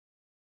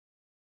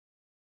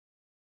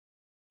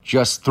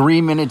Just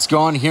 3 minutes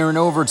gone here in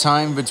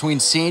overtime between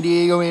San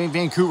Diego and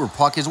Vancouver.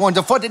 Puck is one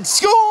deflected.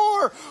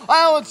 Score!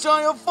 Alex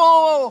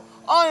Iafallo!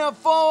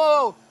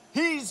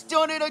 He's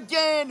done it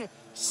again.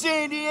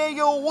 San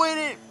Diego win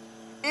it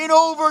in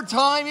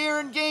overtime here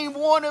in Game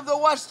 1 of the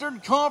Western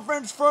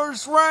Conference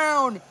first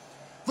round.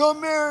 The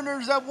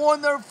Mariners have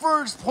won their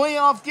first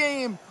playoff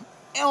game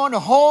on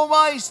home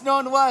ice,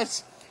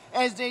 nonetheless,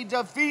 as they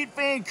defeat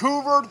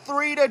Vancouver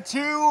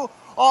 3-2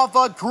 off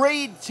a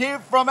great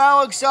tip from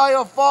Alex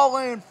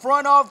Iafallo in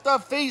front of the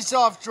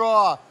faceoff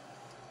draw.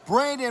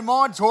 Brandon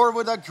Montour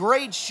with a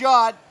great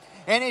shot,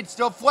 and it's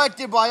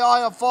deflected by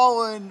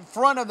Iafallo in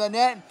front of the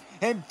net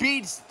and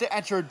beats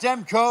Thatcher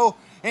Demko,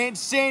 and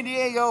San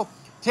Diego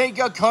take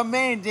a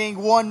commanding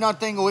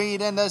 1-0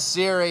 lead in the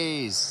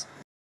series.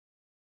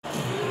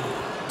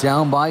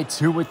 Down by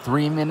 2 with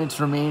 3 minutes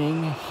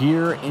remaining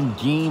here in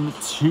Game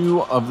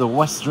 2 of the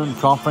Western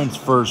Conference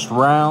first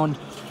round.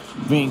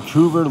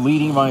 Vancouver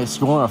leading by a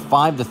score of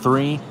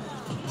 5-3.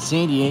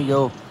 San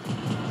Diego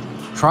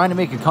trying to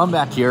make a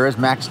comeback here as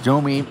Max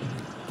Domi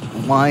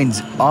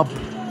lines up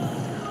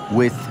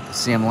with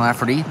Sam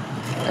Lafferty.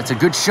 That's a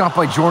good shot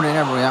by Jordan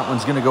Eberle. That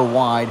one's going to go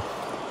wide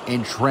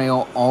and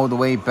trail all the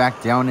way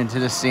back down into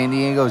the San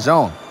Diego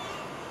zone.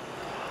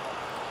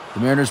 The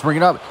Mariners bring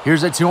it up.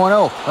 Here's a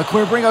 2-0. A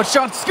clear bring-out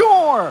shot.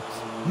 Score!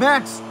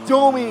 Max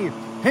Domi,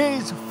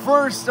 his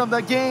first of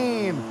the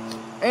game.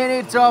 And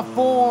it's a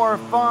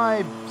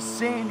 4-5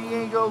 San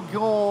Diego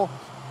goal.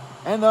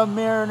 And the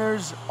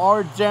Mariners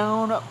are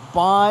down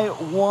by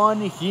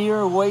 1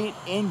 here late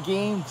in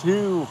Game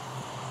 2.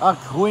 A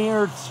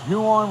clear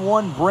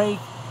 2-on-1 break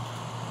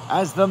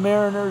as the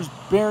Mariners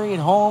bury it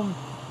home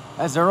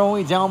as they're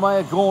only down by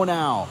a goal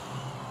now.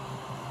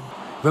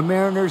 The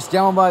Mariners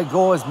down by a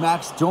goal as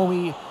Max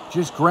Domi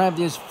just grabbed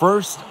his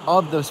first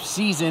of the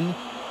season.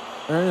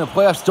 They're in the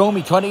playoffs.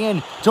 Domi cutting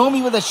in.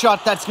 Domi with a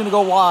shot. That's going to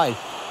go wide.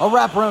 A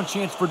wraparound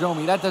chance for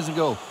Domi. That doesn't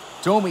go.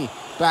 Domi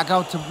back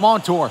out to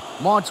Montour.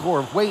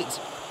 Montour waits.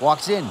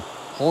 Walks in.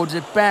 Holds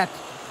it back.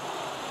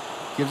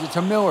 Gives it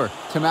to Miller.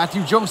 To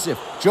Matthew Joseph.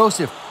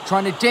 Joseph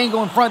trying to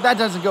dangle in front. That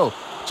doesn't go.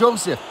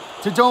 Joseph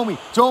to Domi.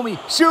 Domi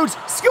shoots.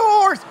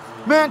 Scores!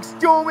 Max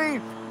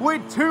Domi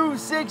with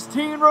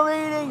 2:16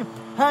 remaining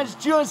has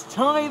just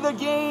tied the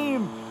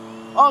game.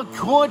 A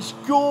clutch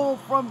goal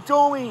from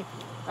Domi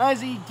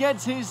as he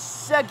gets his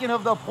second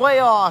of the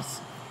playoffs.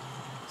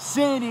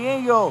 San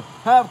Diego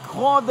have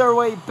clawed their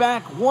way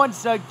back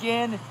once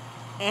again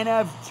and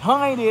have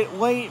tied it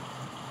late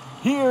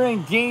here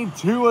in Game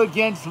 2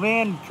 against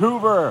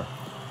Vancouver.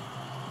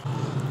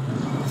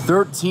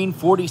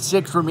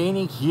 13:46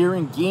 remaining here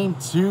in Game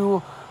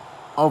 2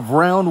 of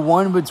Round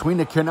 1 between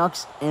the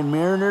Canucks and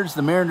Mariners.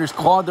 The Mariners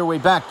clawed their way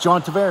back.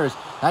 John Tavares,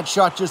 that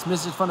shot just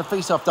misses from the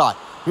faceoff dot.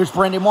 Here's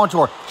Brandon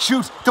Montour.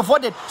 Shoots,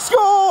 deflected,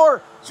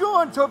 score!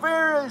 John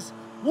Tavares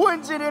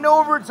wins it in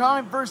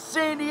overtime for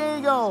San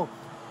Diego.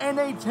 And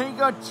they take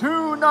a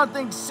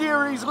 2-0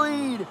 series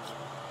lead,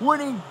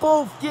 winning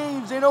both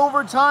games in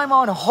overtime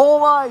on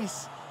home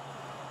ice.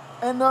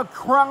 And the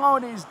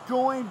crowd is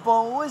going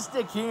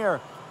ballistic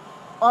here.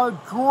 A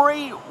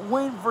great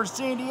win for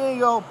San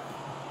Diego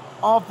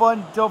off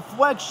a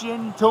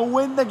deflection to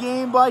win the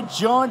game by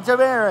John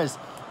Tavares.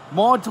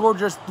 Montour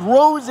just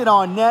throws it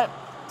on net,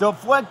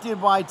 deflected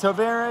by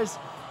Tavares,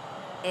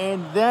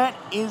 and that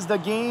is the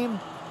game.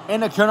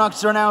 And the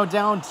Canucks are now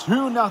down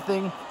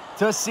 2-0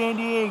 to San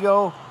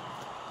Diego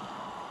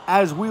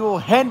as we will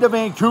head to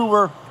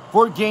Vancouver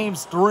for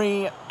Games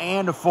 3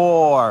 and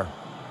 4.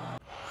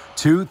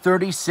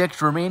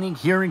 2:36 remaining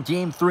here in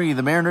Game 3.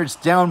 The Mariners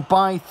down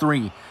by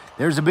 3.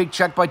 There's a big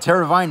check by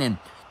Teravainen.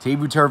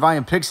 Teuvo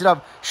Teravainen picks it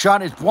up.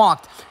 Shot is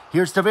blocked.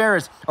 Here's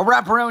Tavares. A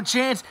wraparound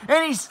chance,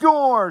 and he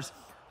scores!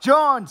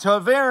 John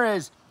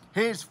Tavares,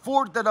 his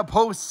 4th of the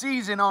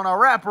postseason on a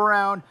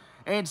wraparound,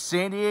 and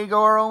San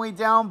Diego are only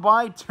down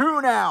by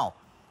 2 now.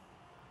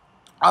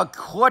 A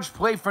clutch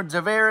play from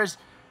Tavares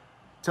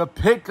to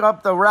pick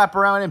up the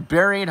wraparound and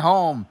bury it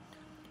home.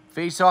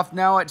 Face off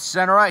now at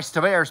center ice.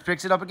 Tavares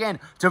picks it up again.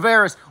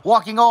 Tavares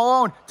walking all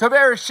alone.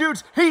 Tavares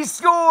shoots. He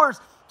scores!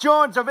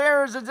 John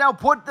Tavares has now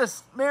put the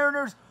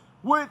Mariners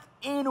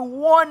within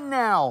 1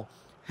 now.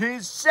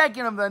 His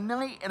 2nd of the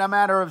night in a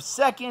matter of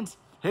seconds.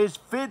 His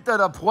 5th of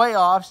the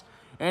playoffs.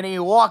 And he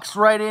walks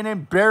right in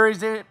and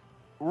buries it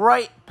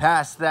right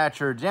past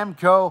Thatcher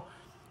Demko.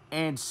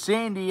 And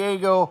San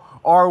Diego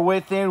are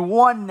within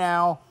 1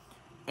 now.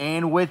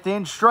 And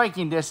within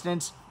striking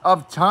distance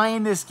of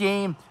tying this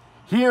game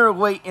here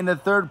late in the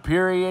 3rd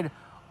period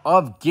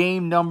of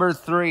game number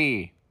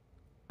 3.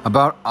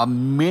 About a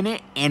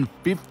minute and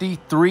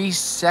 53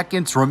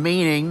 seconds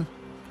remaining.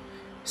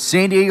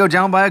 San Diego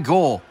down by a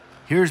goal.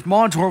 Here's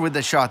Montour with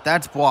the shot.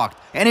 That's blocked.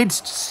 And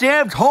it's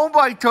stabbed home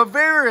by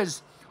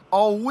Tavares.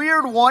 A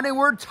weird one, and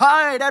we're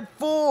tied at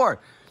 4.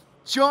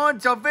 John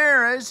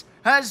Tavares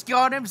has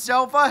got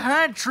himself a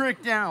hat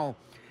trick now.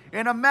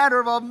 In a matter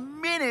of a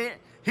minute,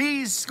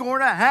 he's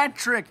scored a hat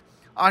trick.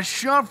 A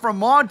shot from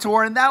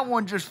Montour, and that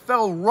one just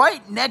fell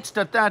right next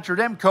to Thatcher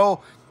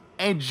Demko.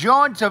 And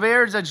John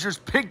Tavares has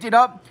just picked it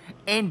up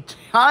and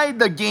tied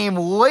the game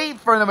late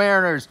for the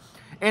Mariners.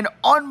 An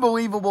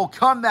unbelievable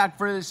comeback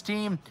for this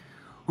team,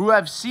 who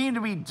have seemed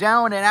to be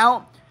down and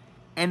out,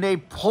 and they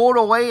pulled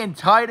away and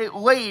tied it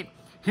late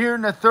here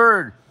in the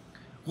third,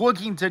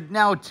 looking to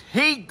now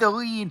take the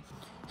lead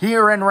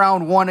here in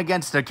round one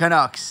against the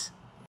Canucks.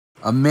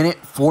 A minute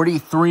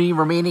 43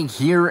 remaining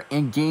here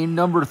in game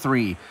number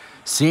 3.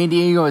 San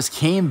Diego has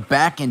came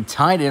back and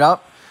tied it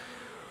up.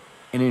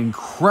 An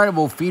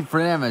incredible feat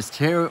for them as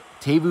Teuvo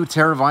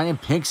Teravainen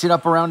picks it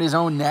up around his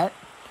own net,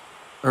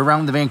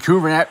 around the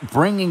Vancouver net,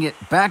 bringing it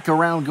back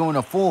around, going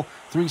a full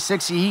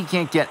 360. He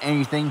can't get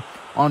anything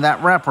on that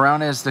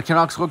wraparound as the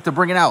Canucks look to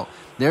bring it out.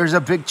 There's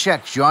a big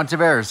check. John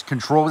Tavares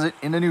controls it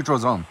in the neutral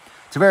zone.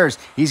 Tavares,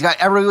 he's got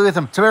Eberle with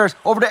him. Tavares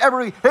over to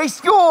Eberle. They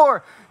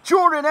score!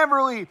 Jordan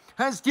Eberle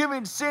has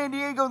given San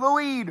Diego the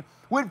lead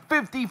with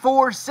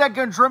 54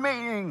 seconds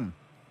remaining.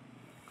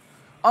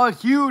 A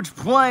huge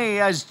play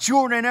as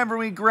Jordan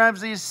Eberle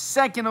grabs his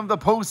second of the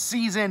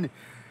postseason.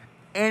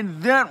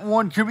 And that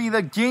one could be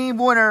the game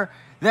winner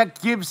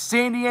that gives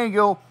San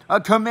Diego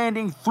a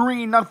commanding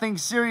 3-0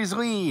 series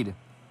lead.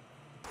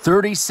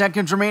 30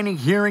 seconds remaining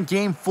here in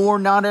game 4,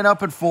 knotted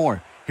up at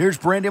 4. Here's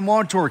Brandon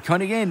Montour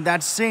cutting in.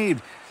 That's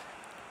saved.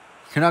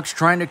 Canucks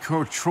trying to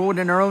control it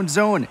in their own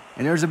zone.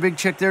 And there's a big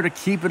check there to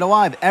keep it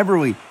alive.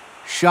 Eberle,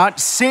 shot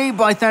saved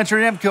by Thatcher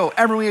Demko.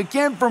 Eberle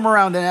again from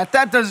around the net.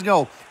 That doesn't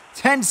go.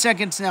 10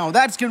 seconds now.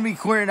 That's going to be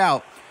cleared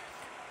out.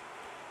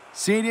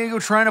 San Diego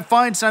trying to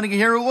find something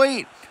here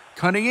late.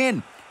 Cutting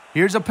in.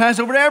 Here's a pass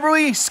over to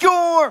Eberle.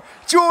 Score!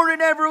 Jordan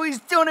Eberle's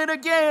done it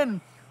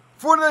again.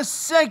 For the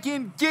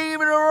second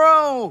game in a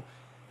row.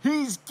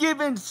 He's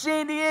given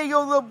San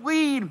Diego the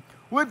lead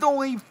with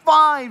only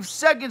 5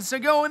 seconds to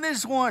go in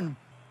this one.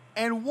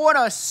 And what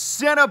a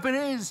setup it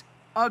is.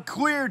 A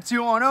clear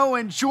 2-0,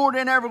 and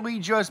Jordan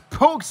Eberle just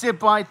pokes it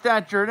by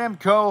Thatcher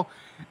Demko.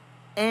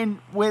 And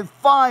with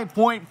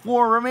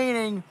 5.4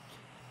 remaining,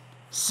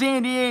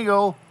 San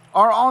Diego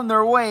are on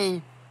their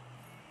way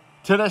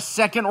to the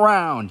second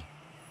round.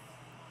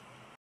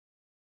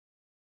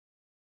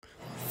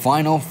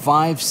 Final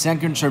 5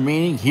 seconds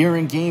remaining here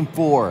in game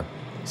 4.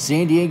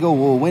 San Diego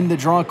will win the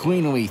draw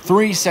cleanly.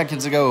 3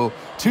 seconds ago,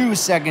 2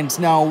 seconds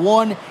now,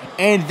 1,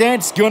 and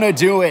that's gonna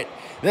do it.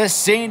 The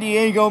San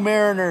Diego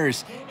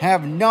Mariners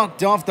have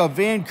knocked off the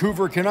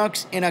Vancouver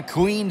Canucks in a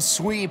clean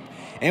sweep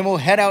and will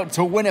head out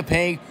to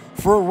Winnipeg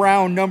for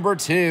round number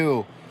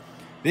 2.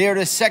 They are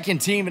the second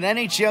team in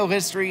NHL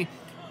history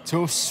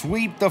to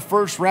sweep the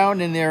first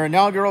round in their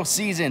inaugural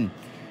season.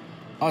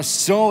 A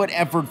solid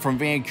effort from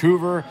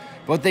Vancouver,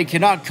 but they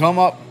cannot come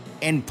up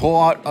and pull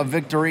out a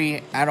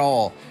victory at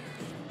all.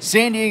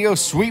 San Diego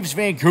sweeps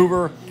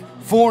Vancouver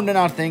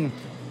 4-0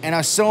 and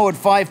a solid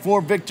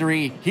 5-4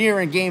 victory here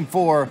in game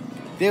 4.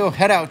 They will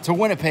head out to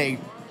Winnipeg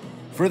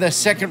for the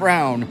second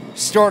round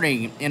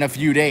starting in a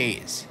few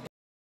days.